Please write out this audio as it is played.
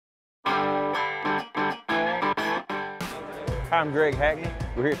Hi, I'm Greg Hackney.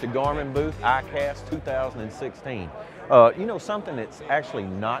 We're here at the Garmin booth, ICAST 2016. You know, something that's actually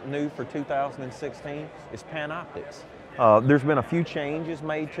not new for 2016 is Panoptix. There's been a few changes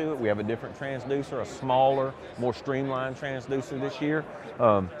made to it. We have a different transducer, a smaller, more streamlined transducer this year.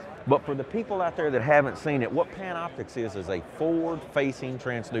 But for the people out there that haven't seen it, what Panoptix is a forward-facing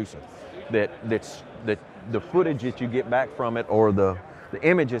transducer. The footage that you get back from it, or the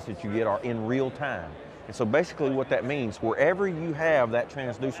images that you get, are in real time. And so basically what that means, wherever you have that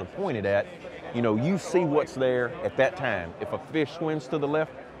transducer pointed at, you know, you see what's there at that time. If a fish swims to the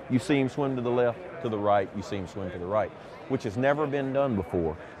left, you see him swim to the left. To the right, you see him swim to the right, which has never been done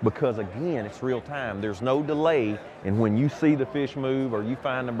before, because again, it's real time. There's no delay in when you see the fish move, or you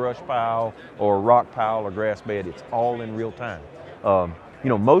find a brush pile or a rock pile or grass bed. It's all in real time. You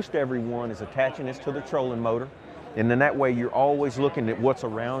know, most everyone is attaching this to the trolling motor, and then that way you're always looking at what's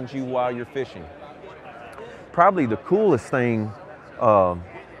around you while you're fishing. Probably the coolest thing about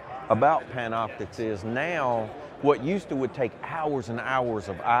Panoptix is now what used to would take hours and hours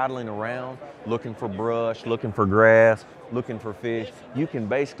of idling around, looking for brush, looking for grass, looking for fish, you can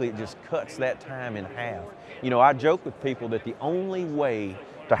basically, it just cuts that time in half. You know, I joke with people that the only way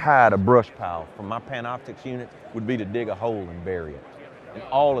to hide a brush pile from my Panoptix unit would be to dig a hole and bury it. And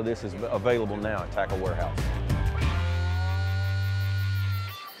all of this is available now at Tackle Warehouse.